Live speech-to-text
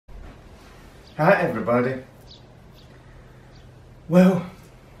Hi everybody. Well,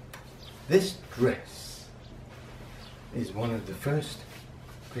 this dress is one of the first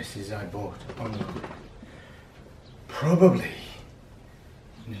dresses I bought online. Probably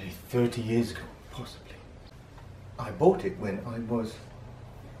nearly 30 years ago, possibly. I bought it when I was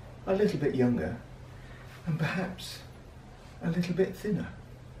a little bit younger and perhaps a little bit thinner.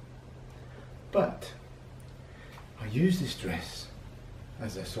 But I used this dress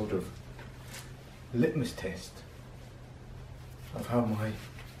as a sort of litmus test of how my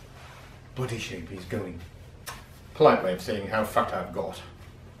body shape is going. Polite way of saying how fat I've got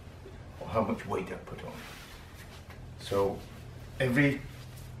or how much weight I've put on. So every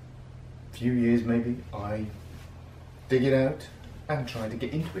few years maybe I dig it out and try to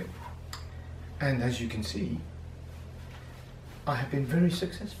get into it. And as you can see, I have been very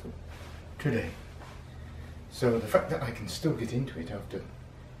successful today. So the fact that I can still get into it after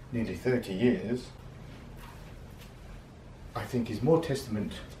nearly 30 years, I think is more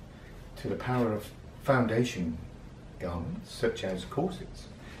testament to the power of foundation garments, such as corsets,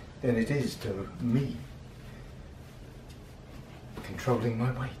 than it is to me controlling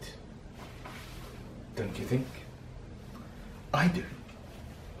my weight. Don't you think? I do.